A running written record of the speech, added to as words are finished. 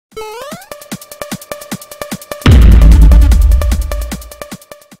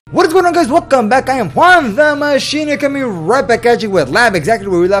What's going on, guys? Welcome back. I am Juan, the Machine, coming right back at you with Lab, exactly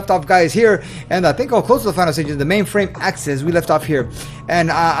where we left off, guys, here. And I think I'll close to the final stages, the Mainframe Access. We left off here. And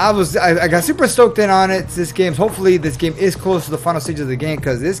I got super stoked in on it. This game, hopefully this game is close to the final stages of the game,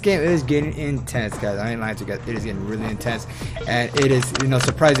 because this game is getting intense, guys. I ain't lying to you guys. It is getting really intense. And it is,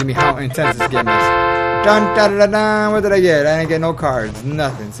 surprising me how intense this game is. Dun, dun, dun, dun. What did I get? I didn't get no cards.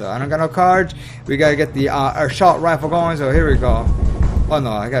 Nothing. So I don't got no cards. We gotta get the our assault rifle going. So here we go. Oh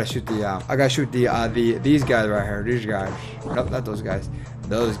no, I gotta shoot these guys right here. These guys. Nope, not those guys.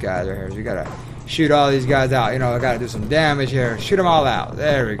 Those guys right here. So we gotta shoot all these guys out. I gotta do some damage here. Shoot them all out.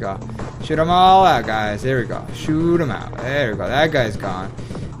 There we go. Shoot them all out, guys. There we go. Shoot them out. There we go. That guy's gone.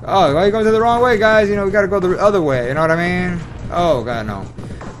 Oh, why are you going to the wrong way, guys? We gotta go the other way. You know what I mean? Oh god, no.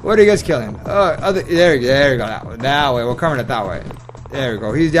 What are you guys killing? Oh, there we go. That way. We're coming it that way. There we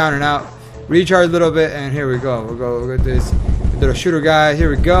go. He's down and out. Recharge a little bit, and here we go. We'll go with this little shooter guy. Here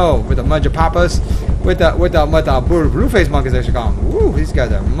we go with the Mudja Papas, with the blue face monkeys. They should call them. Woo! These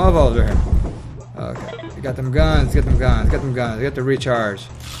guys are muffled right here. Okay, we got them guns. Get them guns. Get them guns. Get the recharge.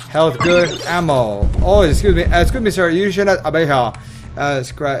 Health good. Ammo. Oh, excuse me, sir. You should not.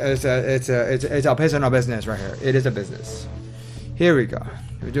 It's a personal business right here. It is a business. Here we go.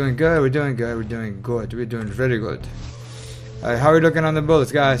 We're doing good. We're doing good. We're doing good. We're doing very good. How are we looking on the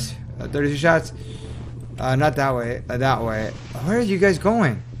bullets, guys? 32 shots. Not that way. That way. Where are you guys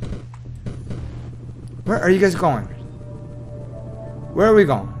going? Where are you guys going? Where are we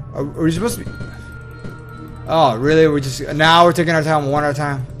going? Are we supposed to be? Oh, really? Now we're taking our time one at a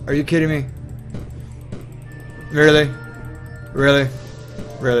time? Are you kidding me? Really? Really?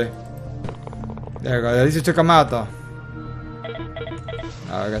 Really? There we go. At least we took them out, though.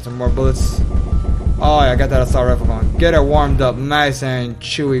 I got some more bullets. Oh, yeah, I got that assault rifle going. Get it warmed up, nice and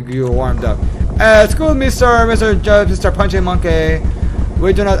chewy. You warmed up. Excuse me, sir, Mr. Punchy Monkey.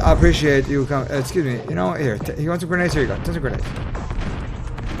 We do not appreciate you come. Excuse me. Here. You want some grenades? Here you go. Take some grenades.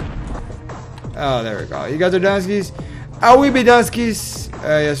 Oh, there we go. You guys are Dunskies? Are we be Dunskies?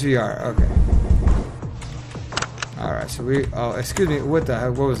 Yes, we are. Okay. All right. So we. Oh, excuse me. What the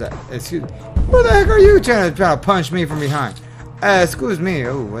heck? What was that? Excuse me. What the heck are you trying to punch me from behind? Excuse me.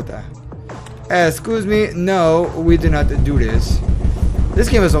 Oh, what the? Excuse me. No, we do not do this. This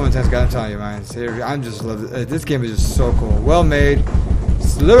game is so intense, guys. I'm telling you, man. I'm just love it. This game is just so cool. Well made.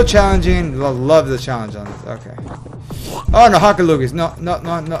 It's a little challenging. Love the challenge on this. Okay. Oh no, Hakalugis. No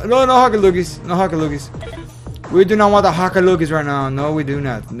Hakalugis. No Hakalugis. We do not want the Hakalugis right now. No, we do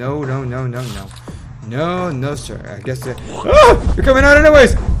not. No. No, sir. I guess you're coming out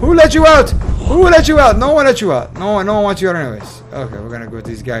anyways. Who let you out? Who let you out? No one let you out. No one wants you out anyways. Okay, we're gonna go with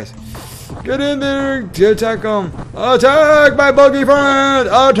these guys. Get in there. Attack them. Attack my buggy friend.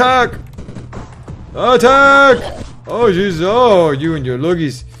 Attack. Attack. Oh, jeez. Oh, you and your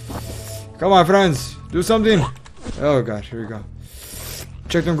loogies. Come on, friends. Do something. Oh, gosh. Here we go.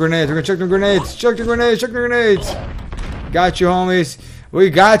 Check them grenades. We're going to check them grenades. Check the grenades. Check the grenades. Got you, homies. We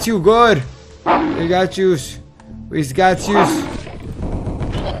got you good. We got you. We got you.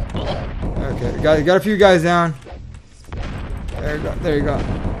 Okay. Got a few guys down. There you go. There you go.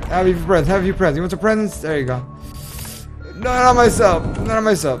 Have you friends? Have you friends? You want some presents? There you go. No, not myself. Not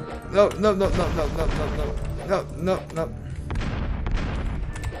myself. No.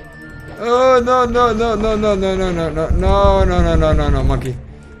 Oh no, monkey.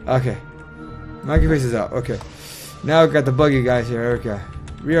 Okay. Monkey face is out. Okay. Now we got the buggy guys here. Okay.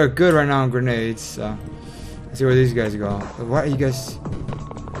 We are good right now on grenades. So let's see where these guys go. Why are you guys?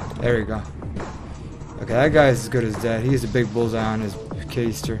 There we go. Okay, that guy is as good as dead. He has a big bullseye on his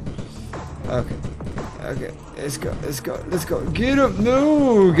keister. Okay. Let's go. Get him.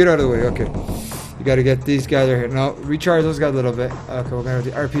 No. Get out of the way. Okay. You gotta get these guys right here. No. Recharge those guys a little bit. Okay, we're gonna do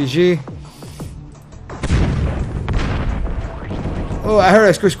the RPG. Oh, I heard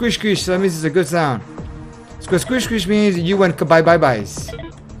a squish squish squish. So that means it's a good sound. Squish squish squish means you went bye bye byes.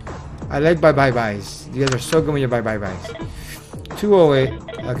 I like bye bye byes. You guys are so good with your bye bye byes. 208.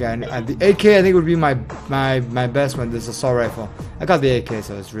 Okay, and the AK I think would be my best one. This assault rifle. I got the AK,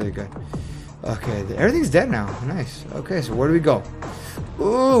 so it's really good. Okay, everything's dead now. Nice. Okay, so where do we go?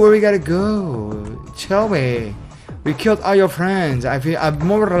 Ooh, where we gotta go? Tell me. We killed all your friends. I'm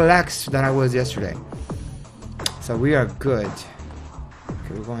more relaxed than I was yesterday. So we are good.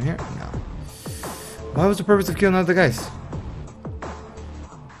 Okay, we're going here? No. What was the purpose of killing all the guys?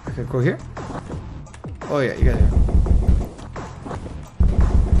 Okay, go here. Oh yeah, you got here.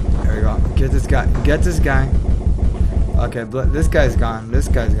 There we go. Get this guy. Get this guy. Okay, this guy's gone. This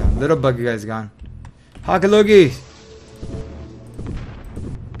guy's gone. Little buggy guy's gone. Hakaloogie.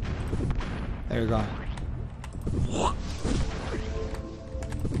 There we go.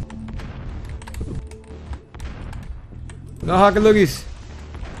 No hockaloogies.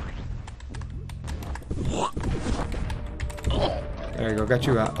 There you go, got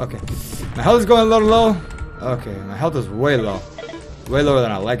you out. Okay. My health is going a little low. Okay, my health is way low. Way lower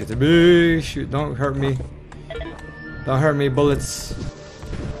than I like it to be. Shoot, don't hurt me. Don't hurt me, bullets.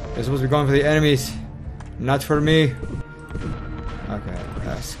 You're supposed to be going for the enemies. Not for me. Okay,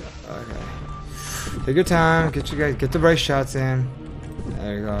 that's okay. Take your time, get the right shots in.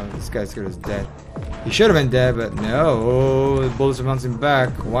 There you go. This guy's good as dead. He should have been dead, but no. The bullets are bouncing back.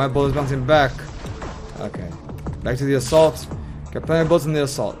 Why bullets bouncing back? Okay. Back to the assault. Got plenty of bullets in the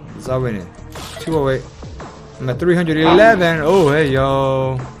assault. That's all we need. 208. I'm at 311. Oh, hey,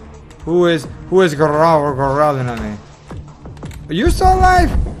 yo. Who is growling at me? Are you still alive?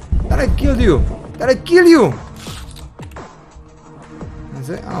 Thought I killed you. Thought I killed you. That's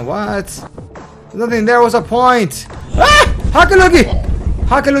it. Oh, what? There's nothing there. What's the point? Ah! Hockaloogie!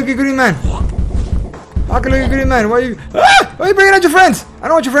 Hockaloogie green man. Hockaloogie green man. Why are you? Ah! Why are you bringing out your friends? I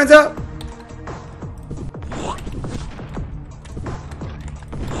don't want your friends out.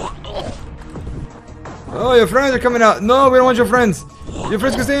 Oh, your friends are coming out. No, we don't want your friends. Your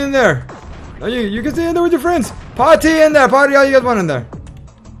friends can stay in there. No, you can stay in there with your friends. Party in there. Party all you guys want in there.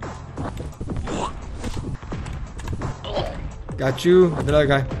 Got you. The other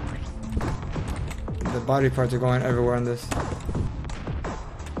guy. The body parts are going everywhere in this.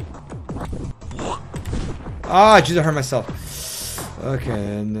 Ah, jeez, I hurt myself.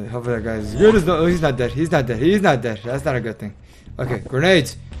 Okay, and hopefully that guy's good as no. Oh, he's not dead. He's not dead. He's not dead. That's not a good thing. Okay,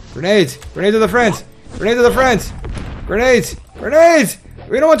 grenades. Grenades. Grenades to the friends. Grenades to the friends. Grenades. Grenades.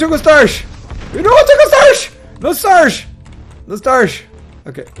 We don't want to go stars. We don't want to go stars. No stars. No stars.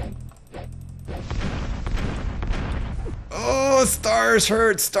 Okay. Oh, stars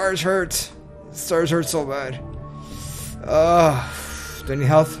hurt. Stars hurt. Stars hurt so bad. Do you need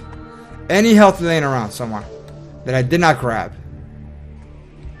health? Any health laying around somewhere that I did not grab.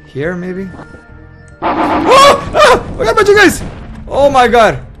 Here, maybe? Oh! Ah! I got a bunch of guys! Oh my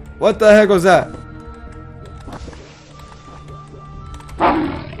god. What the heck was that?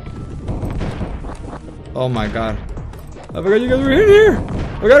 Oh my god. I forgot you guys were in here.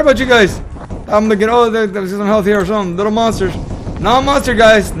 I forgot about you guys. I'm thinking, oh, there's some health here or something. Little monsters. Non-monster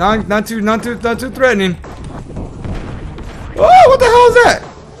guys. Not too threatening. Oh, what the hell is that?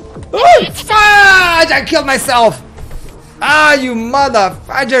 Oh, fudge! I killed myself. Ah, you mother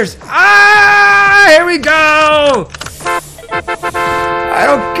fudgers. Ah, here we go. I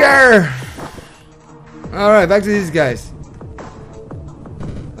don't care. All right, back to these guys.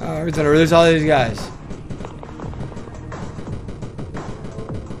 We're gonna release all these guys.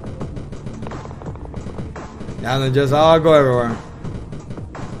 Now they just all go everywhere.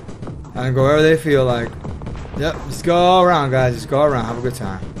 And go wherever they feel like. Yep, just go around, guys. Just go around. Have a good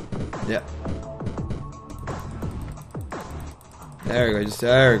time. Yep. There we go. Just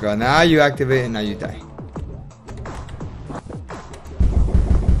there we go. Now you activate and now you die.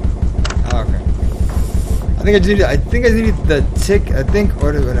 Okay. I think I just need the tick. I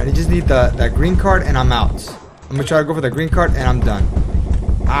just need that green card and I'm out. I'm gonna try to go for the green card and I'm done.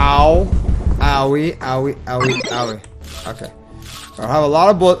 Ow. Owie, owie, owie, owie. Okay. I have a lot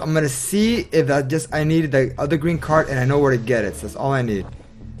of bullets. I'm gonna see if I needed the other green card and I know where to get it. So that's all I need.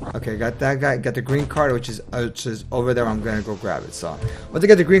 Okay, got that guy. Got the green card, which is over there. I'm gonna go grab it. So once I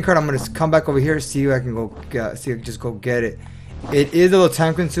get the green card, I'm gonna come back over here, see if I can go see if I can just go get it. It is a little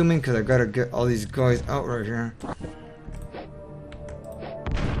time consuming because I gotta get all these guys out right here.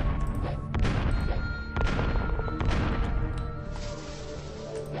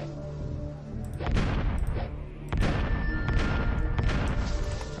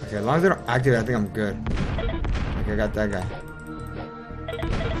 Okay, as long as they don't activate, I think I'm good. Okay, I got that guy.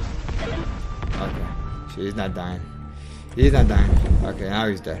 Okay, he's not dying. He's not dying. Okay, now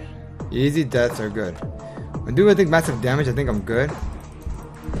he's dead. Easy deaths are good. When doing, I think, massive damage, I think I'm good.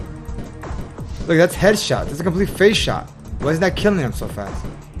 Look, that's headshot. That's a complete face shot. Why is that killing him so fast?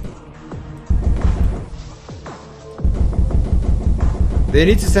 They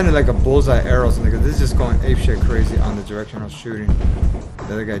need to send it like a bullseye arrow or something, because this is just going apeshit crazy on the direction I was shooting.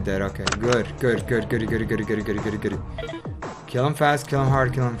 The other guy dead. Okay, good. Goody. Kill him fast, kill him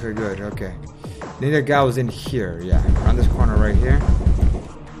hard, kill him good. Okay. I think that guy was in here. Yeah, around this corner right here.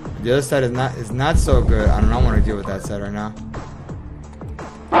 The other side is not so good. I don't want to deal with that side right now.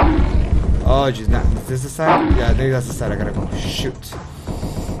 Oh, jeez, is this the side? Yeah, I think that's the side I gotta go shoot.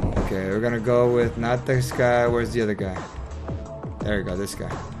 Okay, we're gonna go with not this guy. Where's the other guy? There we go, this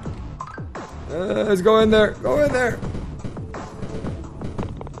guy. Let's go in there. Go in there.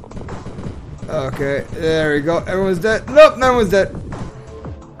 Okay, there we go. Everyone's dead. Nope, no one's dead.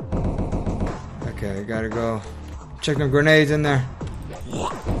 Okay, I gotta go Check them grenades in there.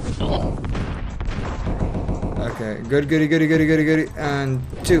 Okay, good, goody. And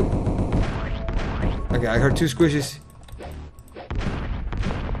 2. Okay, I heard 2 squishes.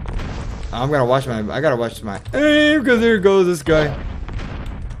 I gotta watch my aim, because there goes this guy.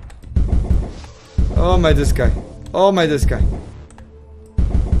 Oh my, this guy.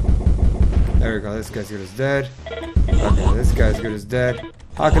 There we go, this guy's good as dead. Okay, this guy's good as dead.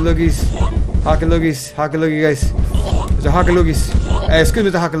 Hockaloogies, guys. There's a Hockaloogies. Hey, excuse me,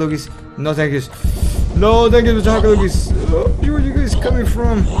 the Hockaloogies. No thank yous. No thank you, Mr. Hockaloogies. Oh, where are you guys coming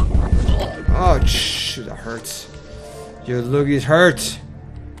from? Oh, that hurts. Your loogies hurt.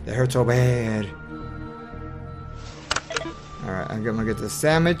 They hurt so bad. Alright, I'm gonna get the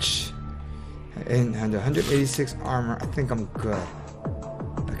sandwich. And 186 armor. I think I'm good.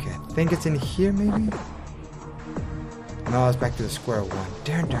 Okay, I think it's in here maybe? No, it's back to the square one.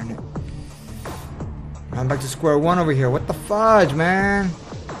 Darn it. I'm back to square one over here. What the fudge, man?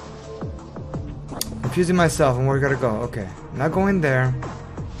 Confusing myself and where we gotta go. Okay, I'm not going there.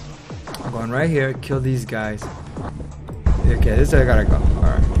 I'm going right here. Kill these guys. Okay, this is where I gotta go.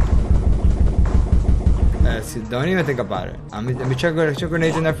 Alright. Let's see. Don't even think about it. Let me check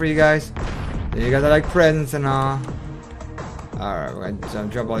grenades in there for you guys. You guys are like presents and all. Alright, we're gonna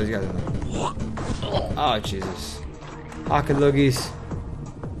jump all these guys in there. Oh, Jesus. Hockaloogies.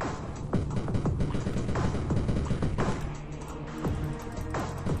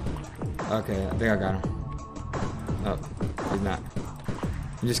 Okay, I think I got him. Oh, he's not.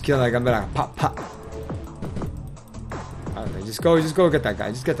 I'm just killing like I'm gonna pop. Okay, just go get that guy.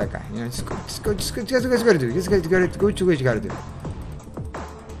 Just get that guy. You know, just go do what you gotta do.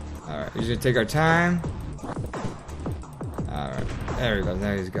 Alright, we're just gonna take our time. Alright, there we go.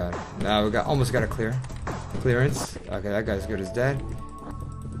 Now he's got it. Now we almost got a clearance. Okay, that guy's good as dead.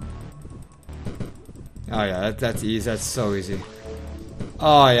 Oh yeah, that's easy. That's so easy.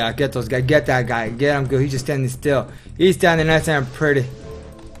 Oh yeah, get those guys. Get that guy. Get him good. He's just standing still. He's standing nice and pretty.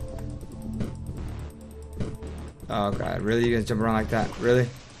 Oh god, really? You gonna jump around like that? Really?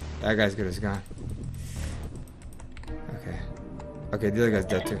 That guy's good as gone. Okay, the other guy's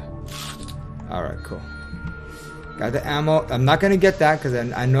dead too. Alright, cool. Got the ammo. I'm not gonna get that because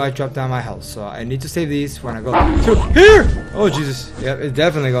I know I dropped down my health. So I need to save these when I go through here! Oh Jesus. Yep, it's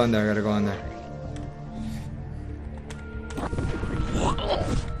definitely going there. I gotta go in there.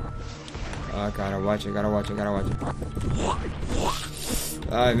 Oh, gotta watch it.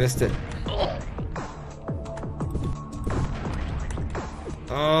 Oh, I missed it.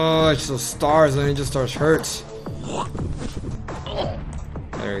 Oh, it's those stars. The ninja stars hurts.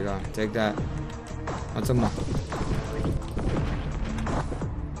 There you go. Take that. Want some more?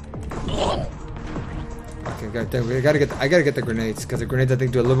 Okay, I gotta get the grenades because the grenades I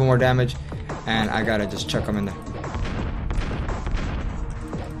think do a little bit more damage, and I gotta just chuck them in there.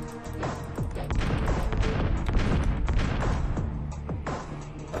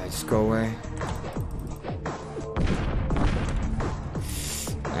 Just go away.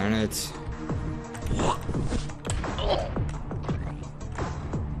 Darn it.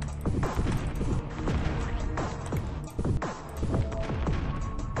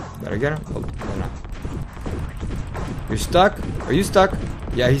 Better get him. Oh, better not. You're stuck? Are you stuck?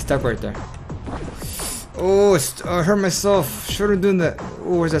 Yeah, he's stuck right there. Oh, I hurt myself. Should have done that.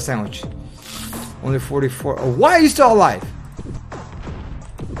 Oh, where's that sandwich? Only 44. Oh, why are you still alive?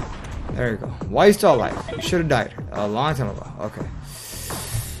 There you go. Why are you still alive? You should have died a long time ago. Okay.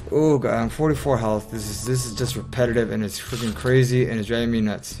 Oh god, I'm 44 health. This is just repetitive and it's freaking crazy and it's driving me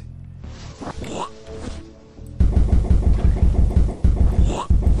nuts.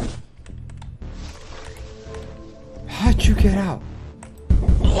 How'd you get out?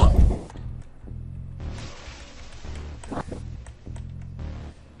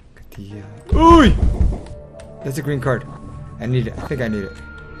 Ooh! That's a green card. I need it. I think I need it.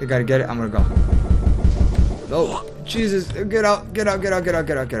 I gotta get it. I'm gonna go. Oh, Jesus! Get out! Get out! Okay, I'm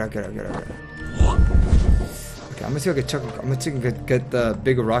gonna see if I can chuck. I'm gonna see if I can get the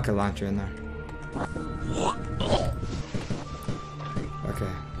big rocket launcher in there.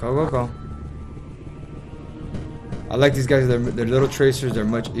 Okay, go. I like these guys. They're little tracers. They're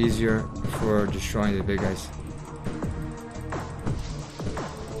much easier for destroying the big guys.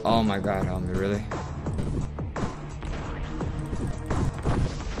 Oh my God! Help me, really?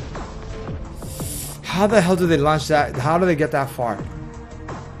 How the hell do they launch that? How do they get that far? Okay,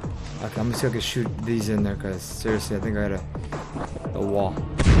 I'm gonna see if I can shoot these in there, because seriously, I think I got a wall.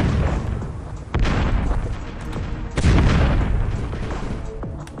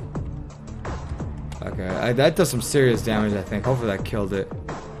 Okay, that does some serious damage, I think. Hopefully that killed it.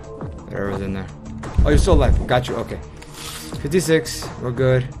 Whatever's in there. Oh, you're still alive. Got you. Okay. 56. We're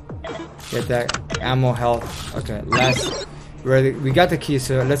good. Get that ammo, health. Okay, last. We got the key,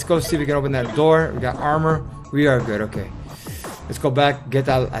 so let's go see if we can open that door. We got armor. We are good. Okay. Let's go back. Get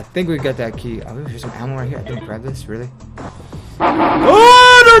that. I think we got that key. Oh, there's some ammo right here. I didn't grab this. Really?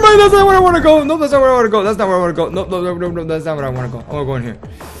 Oh, never mind. That's not where I want to go. No, that's not where I want to go. That's not where I want to go. No, no, no, no, no. That's not where I want to go. I want to go in here.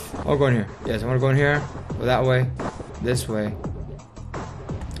 I want to go in here. Yes, I want to go in here. Go that way. This way.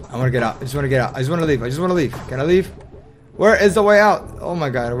 I want to get out. I just want to get out. I just want to leave. I just want to leave. Can I leave? Where is the way out? Oh my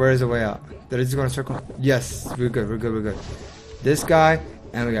god, where is the way out? Did I just go in a circle? Yes, we're good, we're good, we're good. This guy,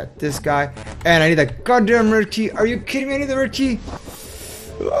 and we got this guy. And I need that goddamn red key. Are you kidding me? I need the red key.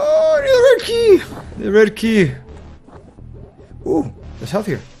 Oh, I need the red key. The red key. Ooh, there's health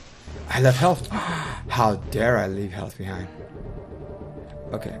here. I left health. How dare I leave health behind?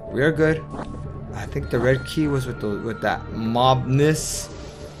 Okay, we are good. I think the red key was with that mobness.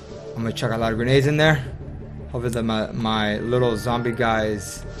 I'm gonna chuck a lot of grenades in there. Hopefully that my little zombie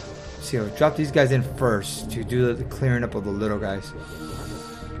guys. See, I'll drop these guys in first to do the clearing up of the little guys.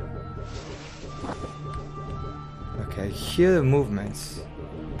 Okay, hear the movements.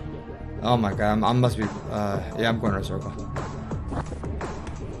 Oh my god, I must be. Yeah, I'm going in a circle.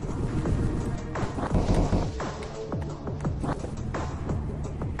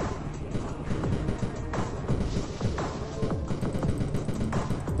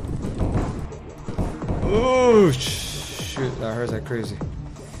 Oh shoot, that hurts like crazy.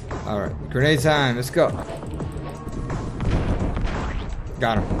 Alright, grenade time, let's go.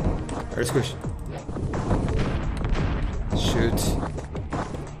 Got him. Ready, squish. Shoot.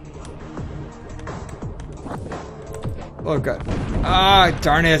 Oh god. Ah,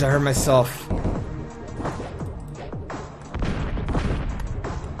 darn it, I hurt myself.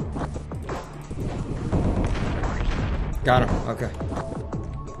 Got him, okay.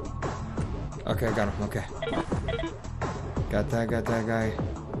 Okay, got him, okay. Got that guy.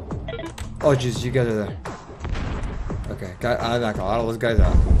 Oh jeez, you guys are there. Okay, I knocked a lot of those guys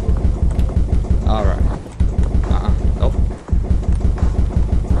out. Alright. Nope.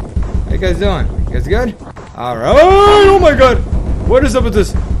 How you guys doing? You guys good? Alright. Oh my god! What is up with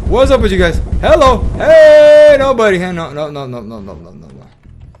this? What's up with you guys? Hello! Hey! Nobody! Hey, no.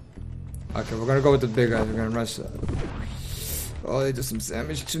 Okay, we're gonna go with the big guys. We're gonna rush that. Oh, they did some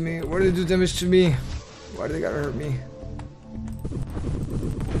damage to me. Why did they do damage to me? Why do they gotta hurt me?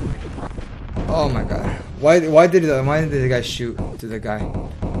 Oh my god. Why did the guy shoot to the guy?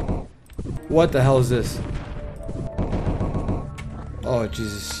 What the hell is this? Oh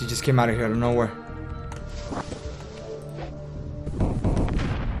Jesus, he just came out of here out of nowhere.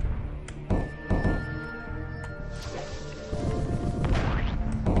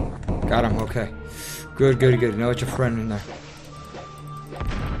 Got him, okay. Good. You know it's your friend in there.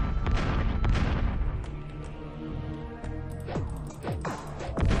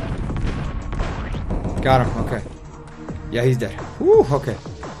 Got him, okay. Yeah, he's dead. Woo, okay.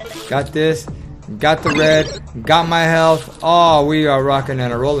 Got this. Got the red. Got my health. Oh, we are rocking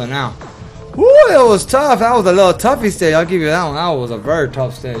and rolling now. Woo, it was tough. That was a little toughy stage. I'll give you that one. That was a very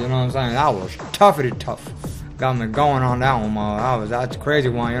tough stage. You know what I'm saying? That was toughy tough. Got me going on that one. That's a crazy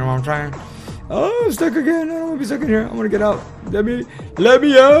one. You know what I'm trying? Oh, I'm stuck again. I don't want to be stuck in here. I want to get out. Let me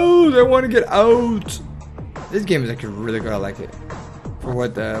out. I want to get out. This game is actually really good. I like it. For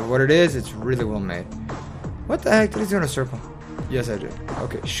what it is, it's really well made. What the heck? Did he do in a circle? Yes, I did.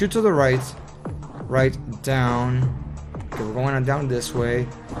 Okay, shoot to the right. Right down. Okay, we're going on down this way.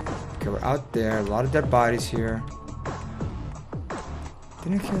 Okay, we're out there. A lot of dead bodies here.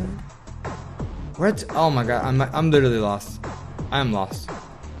 Didn't I kill him? What? Oh my god, I'm literally lost. I am lost.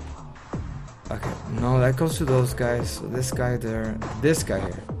 Okay, no, that goes to those guys. So this guy there. This guy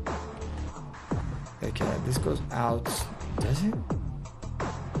here. Okay, this goes out. Does it?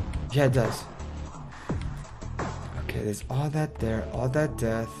 Yeah, it does. Okay, there's all that there, all that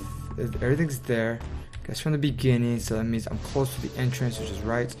death. Everything's there. Guess from the beginning, so that means I'm close to the entrance, which is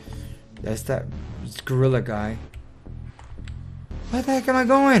right. That's that gorilla guy. Where the heck am I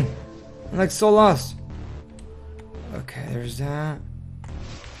going? I'm like so lost. Okay, there's that.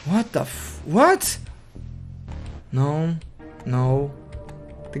 What the what? No.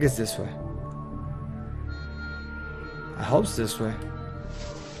 I think it's this way. I hope it's this way.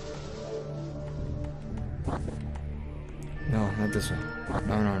 No, not this way.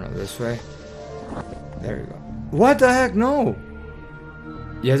 No, this way. There we go. What the heck? No.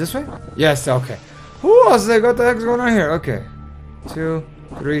 Yeah, this way? Yes, okay. Who else? What the heck is going on here? Okay. 2,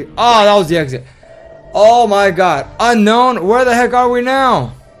 3. Oh, that was the exit. Oh my god. Unknown. Where the heck are we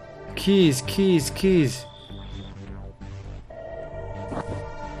now? Keys.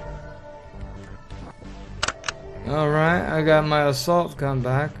 Alright, I got my assault gun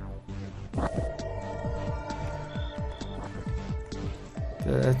back.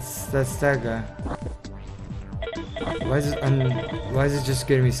 That's that guy. Why is it just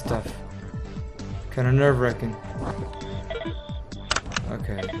getting me stuff? Kinda nerve-wracking.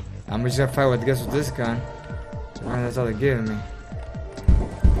 Okay. I'm just gonna fight with this gun. And that's all they're giving me.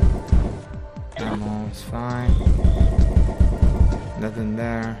 Ammo is fine. Nothing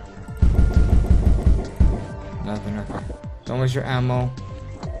there. Nothing, okay. Don't waste your ammo.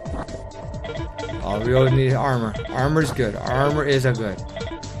 Oh, we always need armor. Armor's good. Armor is a good.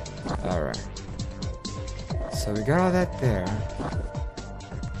 Alright. So we got all that there.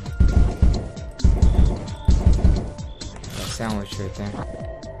 That sandwich right there.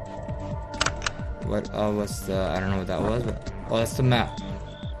 What, what's the, I don't know what that was, but, oh, that's the map.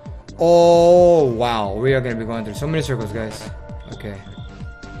 Oh, wow. We are going to be going through so many circles, guys. Okay.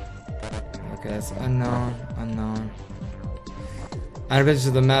 Okay, that's unknown. I haven't been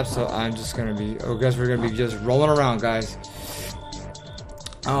to the map, so I'm just gonna be. Oh, guys, we're gonna be just rolling around, guys.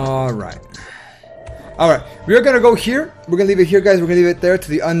 All right. We're gonna go here. We're gonna leave it here, guys. We're gonna leave it there to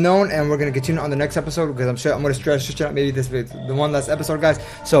the unknown, and we're gonna continue on the next episode because I'm sure I'm gonna stretch out maybe the one last episode, guys.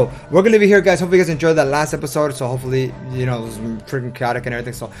 So we're gonna leave it here, guys. Hopefully, you guys enjoyed that last episode. So hopefully, you know, it was freaking chaotic and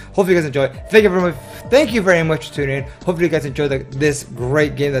everything. So hopefully, you guys enjoyed. Thank you very much for tuning in. Hopefully, you guys enjoyed this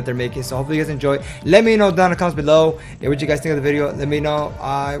great game that they're making. So hopefully, you guys enjoy. Let me know down in the comments below what you guys think of the video. Let me know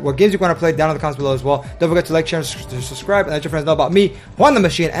what games you want to play down in the comments below as well. Don't forget to like, share, and subscribe, and let your friends know about me, Juan the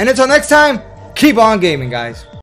Machine. And until next time, keep on gaming, guys.